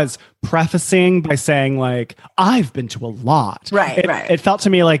 because prefacing by saying like, I've been to a lot. Right. It felt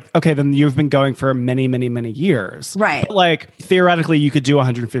to me like, okay, then you've been going for many, many, many years. Right. But like theoretically, you could do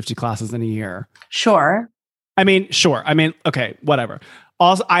 150 classes in a year. Sure. I mean, okay, whatever.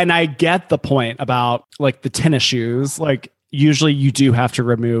 Also, and I get the point about like the tennis shoes, like, usually you do have to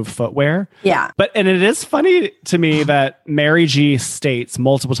remove footwear. Yeah. And it is funny to me that Mary G states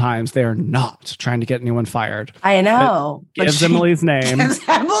multiple times they're not trying to get anyone fired. I know. Gives Emily's name. Gives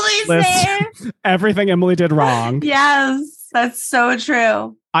Emily's name. Everything Emily did wrong. Yes, that's so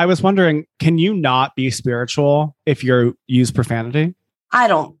true. I was wondering, can you not be spiritual if you use profanity? I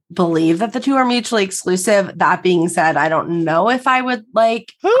don't believe that the two are mutually exclusive. That being said, I don't know if I would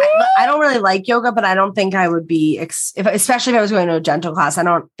like, I don't really like yoga, but I don't think I would be, especially if I was going to a gentle class, I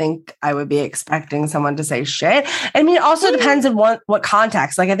don't think I would be expecting someone to say shit. I mean, it also depends on what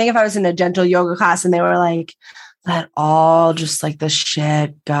context. Like, I think if I was in a gentle yoga class and they were like, let all just like the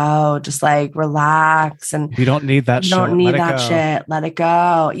shit go, just like relax. And we don't need that shit. Don't need that shit. Let it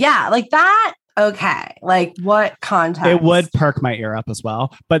go. Yeah. Like that. Okay. Like what context? It would perk my ear up as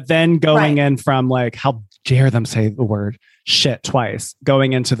well. But then going in from like, how dare them say the word shit twice,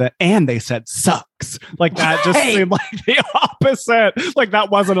 going into and they said sucks. Like that just seemed like the opposite. Like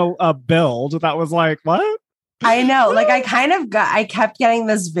that wasn't a build. That was like, what? I know. Like I kept getting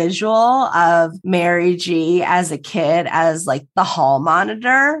this visual of Mary G as a kid as like the hall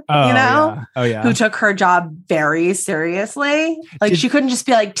monitor, who took her job very seriously. Like she couldn't just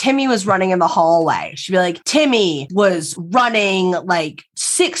be like, Timmy was running in the hallway. She'd be like, Timmy was running like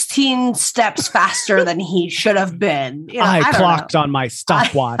 16 steps faster than he should have been. You know, I clocked on my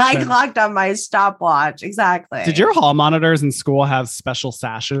stopwatch. I clocked on my stopwatch. Exactly. Did your hall monitors in school have special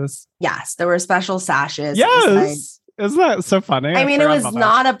sashes? Yes, there were special sashes. Yes. Isn't that so funny? I mean, it was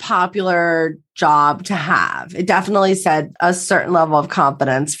not a popular job to have. It definitely said a certain level of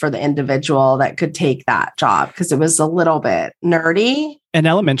confidence for the individual that could take that job because it was a little bit nerdy. In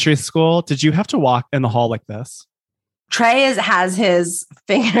elementary school, did you have to walk in the hall like this? Trey has his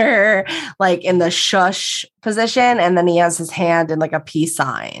finger like in the shush position, and then he has his hand in like a peace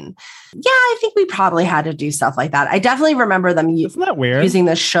sign. Yeah, I think we probably had to do stuff like that. I definitely remember them Isn't that weird? Using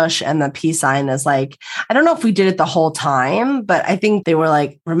the shush and the peace sign as like, I don't know if we did it the whole time, but I think they were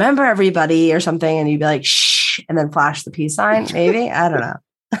like, remember everybody or something. And you'd be like, shh, and then flash the peace sign. Maybe. I don't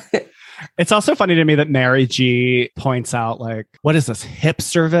know. It's also funny to me that Mary G points out like, what is this,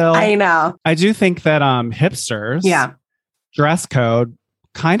 Hipsterville? I know. I do think that hipsters, dress code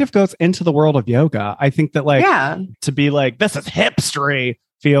kind of goes into the world of yoga. I think that like to be like, this is hipstery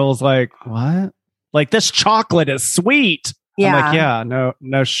feels like, what? Like this chocolate is sweet. Yeah. I'm like,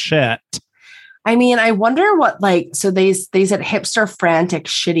 no shit. I mean, I wonder what like, so they said hipster frantic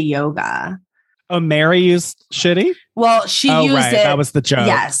shitty yoga. Oh, Mary used shitty? Well, she used it. That was the joke.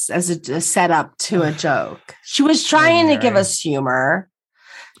 Yes, as a setup to a joke. She was trying to give us humor.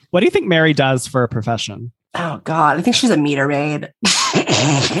 What do you think Mary does for a profession? Oh, God. I think she's a meter maid.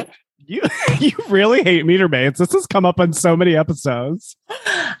 You really hate meter maids. This has come up on so many episodes.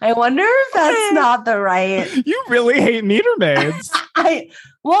 I wonder if that's not the right. You really hate meter maids. I think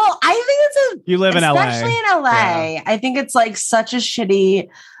it's you live in LA. Especially in LA. Yeah. I think it's like such a shitty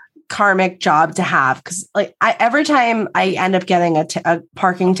karmic job to have, because like every time I end up getting a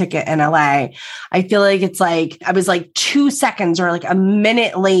parking ticket in LA, I feel like it's like I was like 2 seconds or like a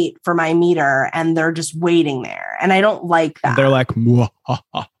minute late for my meter, and they're just waiting there, and I don't like that. They're like,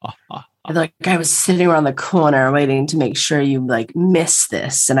 like I was sitting around the corner waiting to make sure you like miss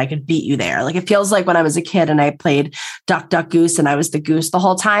this, and I could beat you there. Like it feels like when I was a kid and I played Duck Duck Goose, and I was the goose the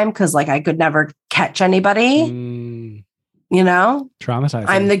whole time because like I could never catch anybody. You know, traumatizing.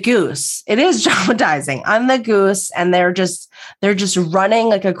 I'm the goose. It is traumatizing. I'm the goose, and they're just running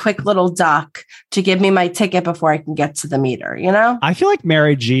like a quick little duck to give me my ticket before I can get to the meter. You know, I feel like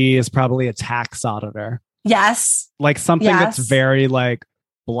Mary G is probably a tax auditor. Yes, like something that's very like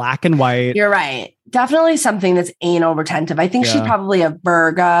black and white. You're right. Definitely something that's anal retentive. I think she's probably a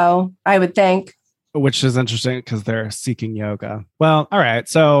Virgo. I would think, which is interesting because they're seeking yoga. Well, all right,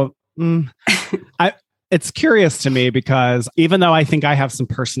 so it's curious to me because even though I think I have some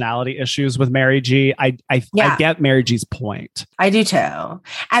personality issues with Mary G, I get Mary G's point. I do too. And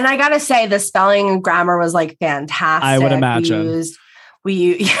I got to say the spelling and grammar was like fantastic. I would imagine.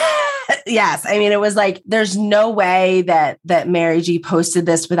 We yes. I mean, it was like, there's no way that Mary G posted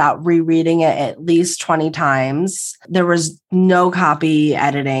this without rereading it at least 20 times. There was no copy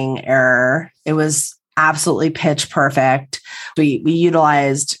editing error. It was absolutely pitch perfect. We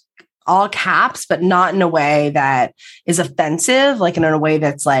utilized all caps, but not in a way that is offensive, like in a way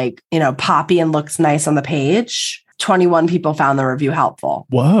that's like, you know, poppy and looks nice on the page. 21 people found the review helpful.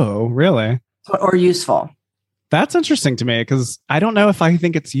 Whoa, really? Or useful. That's interesting to me because I don't know if I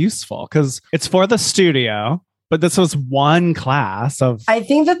think it's useful because it's for the studio, but this was one class of... I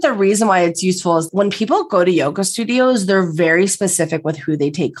think that the reason why it's useful is when people go to yoga studios, they're very specific with who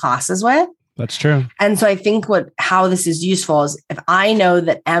they take classes with. That's true. And so I think how this is useful is if I know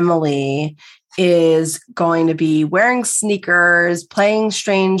that Emily is going to be wearing sneakers, playing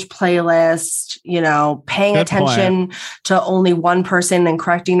strange playlists, you know, paying attention to only one person and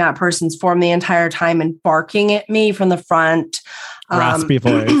correcting that person's form the entire time and barking at me from the front. Raspy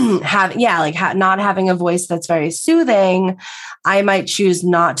voice. Not having a voice that's very soothing, I might choose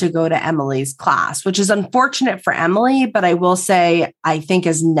not to go to Emily's class, which is unfortunate for Emily, but I will say I think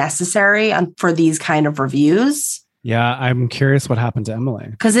is necessary for these kind of reviews. Yeah, I'm curious what happened to Emily.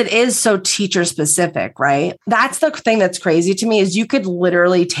 Because it is so teacher specific, right? That's the thing that's crazy to me is you could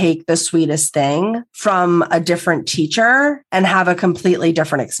literally take the sweetest thing from a different teacher and have a completely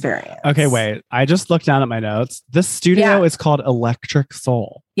different experience. Okay, wait. I just looked down at my notes. This studio is called Electric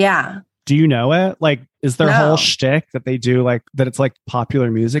Soul. Yeah. Do you know it? Like, is their whole shtick that they do like that it's like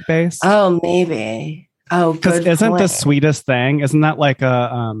popular music based? Oh, maybe. Oh, because isn't the sweetest thing? Isn't that like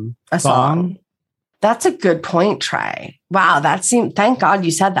a song? That's a good point, Trey. Wow, thank God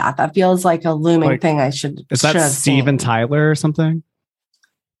you said that. That feels like a looming thing I should. Is that Steven Tyler or something?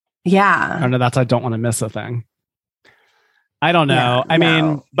 Yeah. Oh no, that's I don't want to miss a thing. I don't know. I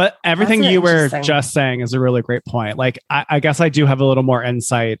mean, but everything you were just saying is a really great point. Like, I guess I do have a little more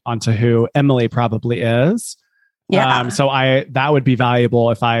insight onto who Emily probably is. Yeah. So that would be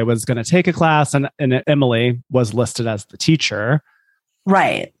valuable if I was going to take a class and Emily was listed as the teacher.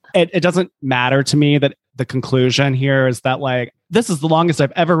 Right. It doesn't matter to me that the conclusion here is that like, this is the longest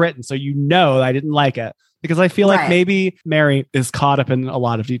I've ever written. So you know I didn't like it. Because I feel like maybe Mary is caught up in a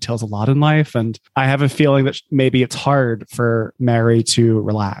lot of details a lot in life. And I have a feeling that maybe it's hard for Mary to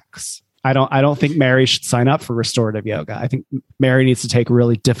relax. I don't think Mary should sign up for restorative yoga. I think Mary needs to take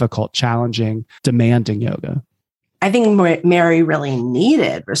really difficult, challenging, demanding yoga. I think Mary really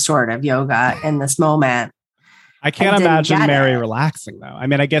needed restorative yoga in this moment. I can't imagine Mary relaxing, though. I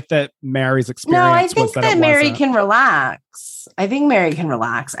mean, I get that Mary's experience. No, I think that Mary can relax. I think Mary can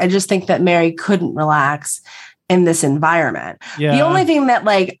relax. I just think that Mary couldn't relax in this environment. Yeah. The only thing that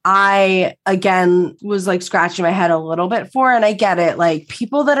like I again was like scratching my head a little bit for, and I get it, like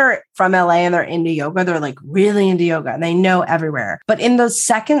people that are from LA and they're into yoga, they're like really into yoga and they know everywhere. But in the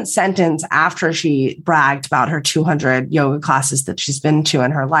second sentence after she bragged about her 200 yoga classes that she's been to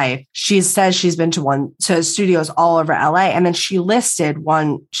in her life, she says she's been to studios all over LA. And then she listed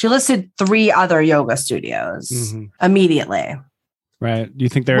 3 other yoga studios immediately. Right. Do you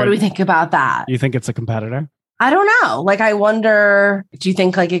think what do we think about that? You think it's a competitor? I don't know. Like, I wonder, do you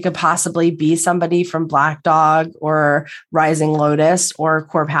think like it could possibly be somebody from Black Dog or Rising Lotus or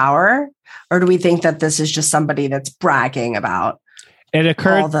Core Power? Or do we think that this is just somebody that's bragging about it? It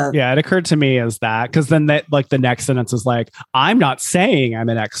occurred to me as that, because then that like the next sentence is like, I'm not saying I'm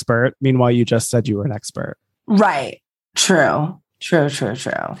an expert. Meanwhile, you just said you were an expert. Right. True.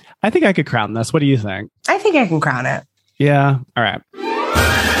 I think I could crown this. What do you think? I think I can crown it. Yeah. All right.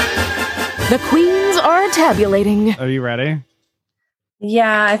 The queens are tabulating. Are you ready?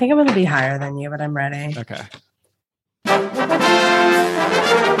 Yeah, I think I'm going to be higher than you, but I'm ready. Okay.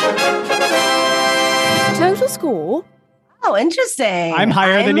 Total score? Oh, interesting. I'm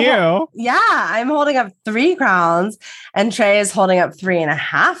higher than you. Yeah, I'm holding up 3 crowns and Trey is holding up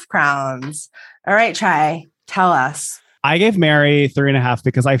 3.5 crowns. All right, Trey, tell us. I gave Mary 3.5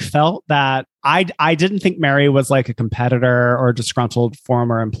 because I felt that I didn't think Mary was like a competitor or a disgruntled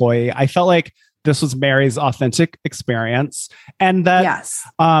former employee. I felt like this was Mary's authentic experience, and that Yes.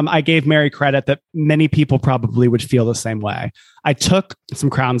 I gave Mary credit that many people probably would feel the same way. I took some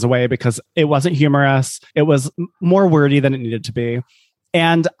crowns away because it wasn't humorous. It was more wordy than it needed to be.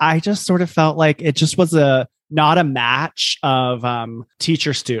 And I just sort of felt like it just was not a match of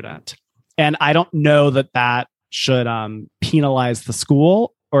teacher student. And I don't know that should penalize the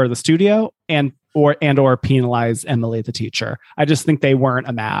school or the studio or penalize Emily, the teacher. I just think they weren't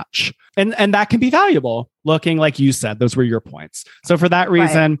a match. And that can be valuable. Looking, like you said, those were your points. So for that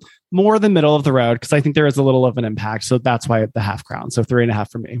reason, more the middle of the road, because I think there is a little of an impact. So that's why the half crown. So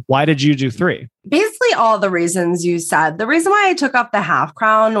 3.5 for me. Why did you do 3? Basically all the reasons you said. The reason why I took up the half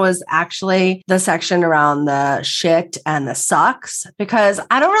crown was actually the section around the shit and the sucks, because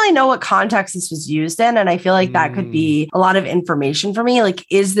I don't really know what context this was used in. And I feel like that could be a lot of information for me. Like,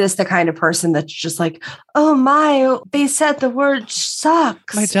 is this the kind of person that's just like, oh my, they said the word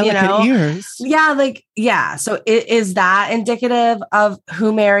sucks. My delicate ears. Yeah, like, yeah. So is that indicative of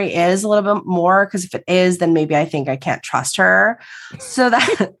who Mary is a little bit more? Because if it is, then maybe I think I can't trust her. So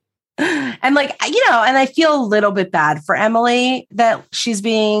that, and like, and I feel a little bit bad for Emily that she's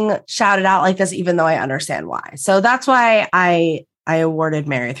being shouted out like this, even though I understand why. So that's why I awarded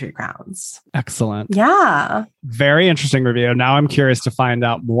Mary 3 crowns. Excellent. Yeah. Very interesting review. Now I'm curious to find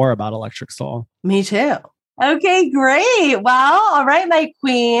out more about Electric Soul. Me too. Okay, great. Well, all right, my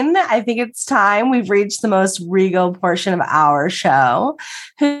queen. I think it's time. We've reached the most regal portion of our show.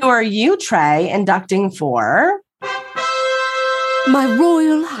 Who are you, Trey, inducting for? My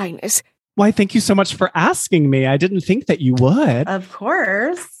Royal Highness. Why, thank you so much for asking me. I didn't think that you would. Of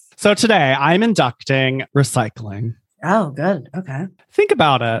course. So today I'm inducting recycling. Oh, good. Okay. Think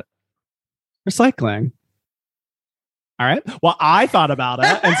about it. Recycling. All right. Well, I thought about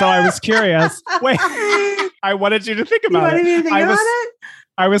it. And so I was curious. Wait, I wanted you to think about it.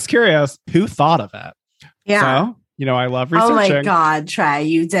 I was curious who thought of it. Yeah. So, I love researching. Oh my God, Trey,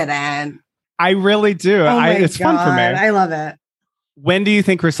 you didn't. I really do. It's fun for me. I love it. When do you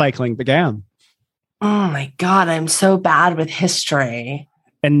think recycling began? Oh my God, I'm so bad with history.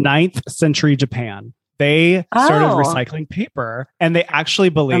 In 9th century Japan. They started recycling paper, and they actually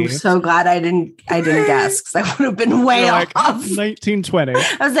believe. I'm so glad I didn't guess, because I would have been way off. 1920. I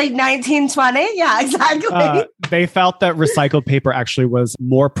was like 1920. Yeah, exactly. They felt that recycled paper actually was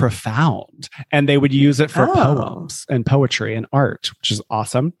more profound, and they would use it for poems and poetry and art, which is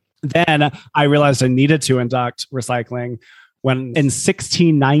awesome. Then I realized I needed to induct recycling when in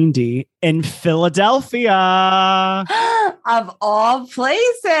 1690 in Philadelphia. Of all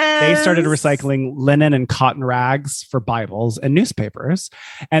places. They started recycling linen and cotton rags for Bibles and newspapers.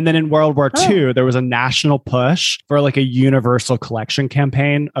 And then in World War II, there was a national push for like a universal collection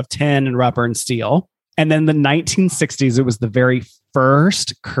campaign of tin and rubber and steel. And then in the 1960s, it was the very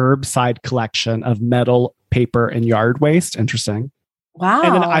first curbside collection of metal, paper, and yard waste. Interesting. Wow.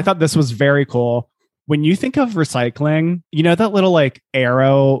 And then I thought this was very cool. When you think of recycling, that little like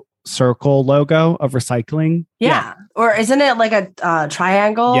arrow circle logo of recycling? Yeah. Or isn't it like a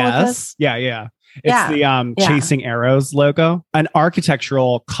triangle? Yes. Yeah. It's the Chasing Arrows logo. An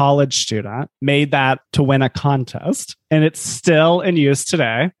architectural college student made that to win a contest, and it's still in use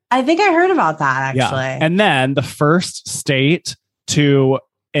today. I think I heard about that, actually. Yeah. And then the first state to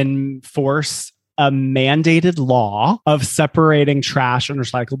enforce a mandated law of separating trash and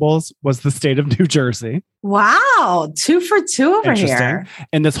recyclables was the state of New Jersey. Wow. 2 for 2 over here.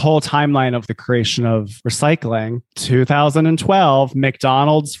 And this whole timeline of the creation of recycling, 2012,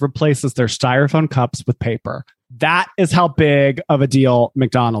 McDonald's replaces their styrofoam cups with paper. That is how big of a deal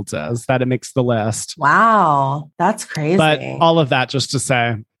McDonald's is, that it makes the list. Wow. That's crazy. But all of that just to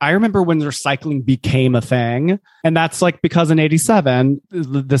say, I remember when recycling became a thing. And that's like because in 87,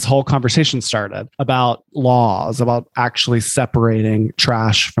 this whole conversation started about laws, about actually separating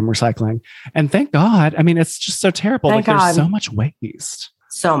trash from recycling. And thank God. I mean, it's just so terrible. Thank God. There's so much waste.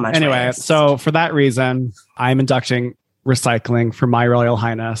 So much Anyway, waste. So for that reason, I'm inducting recycling for My Royal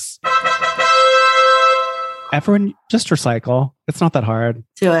Highness. Everyone, just recycle. It's not that hard.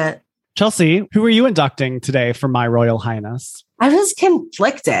 Do it. Chelsea, who are you inducting today for My Royal Highness? I was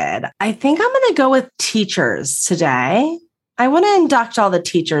conflicted. I think I'm going to go with teachers today. I want to induct all the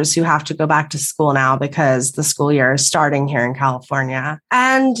teachers who have to go back to school now because the school year is starting here in California.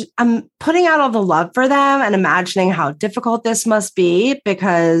 And I'm putting out all the love for them and imagining how difficult this must be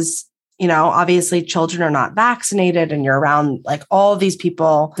because, you know, obviously children are not vaccinated and you're around like all these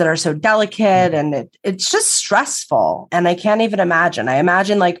people that are so delicate and it's just stressful. And I can't even imagine. I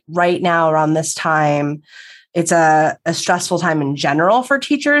imagine like right now around this time, it's a stressful time in general for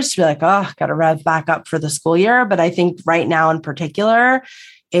teachers to be like, oh, got to rev back up for the school year. But I think right now in particular,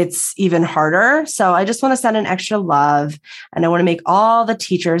 it's even harder. So I just want to send an extra love. And I want to make all the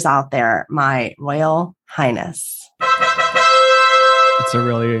teachers out there my Royal Highness. It's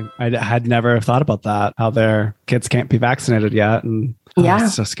I had never thought about that, how their kids can't be vaccinated yet. And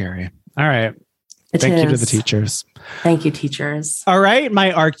it's so scary. All right. Thank you to the teachers. Thank you, teachers. All right,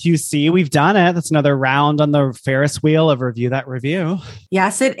 my RQC, we've done it. That's another round on the Ferris wheel of Review That Review.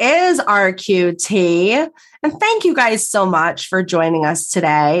 Yes, it is RQT. And thank you guys so much for joining us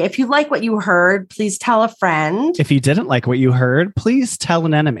today. If you like what you heard, please tell a friend. If you didn't like what you heard, please tell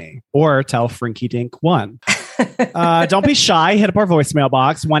an enemy or tell Frinky Dink 1. Don't be shy. Hit up our voicemail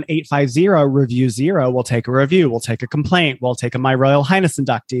box, 1-850-REVIEW-0. We'll take a review. We'll take a complaint. We'll take a My Royal Highness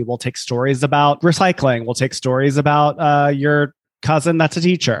inductee. We'll take stories about recycling. We'll take stories about your cousin that's a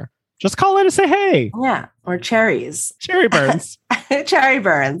teacher. Just call in and say, hey. Yeah. Or cherries. Cherry burns. Cherry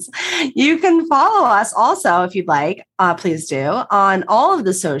burns. You can follow us also, if you'd like, please do, on all of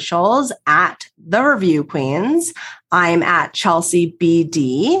the socials at The Review Queens. I'm at Chelsea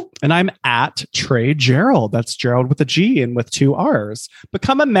BD. And I'm at Trey Gerald. That's Gerald with a G and with 2 R's.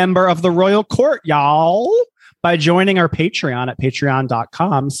 Become a member of the Royal Court, y'all, by joining our Patreon at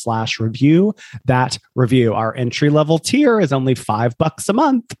patreon.com/review that review. Our entry-level tier is only $5 a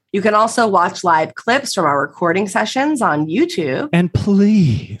month. You can also watch live clips from our recording sessions on YouTube. And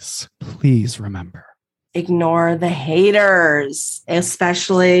please remember, ignore the haters,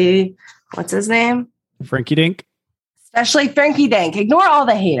 especially, what's his name? Frankie Dink. Especially Frankie Dink. Ignore all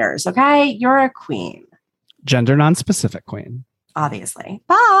the haters, okay? You're a queen. Gender non-specific queen. Obviously.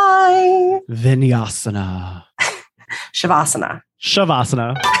 Bye. Vinyasana. Shavasana.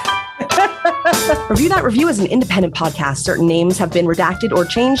 Review That Review is an independent podcast. Certain names have been redacted or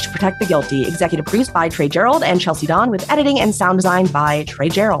changed to protect the guilty. Executive produced by Trey Gerald and Chelsea Dawn, with editing and sound design by Trey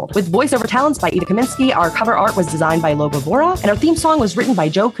Gerald. With voiceover talents by Ida Kaminsky. Our cover art was designed by Lobo Bora, and our theme song was written by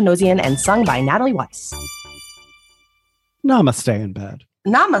Joe Kanosian and sung by Natalie Weiss. Namaste in bed.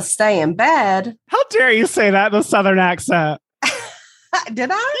 Namaste in bed. How dare you say that in a Southern accent? Did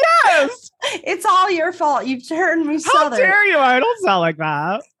I? Yes. It's all your fault. You've turned me Southern. How dare you? I don't sound like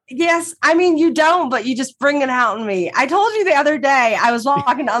that. Yes. I mean, you don't, but you just bring it out in me. I told you the other day, I was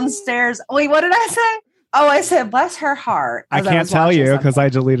walking down the stairs. Wait, what did I say? Oh, I said, bless her heart. I can't tell you because I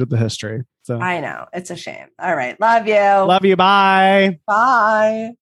deleted the history. So I know. It's a shame. All right. Love you. Love you. Bye. Bye.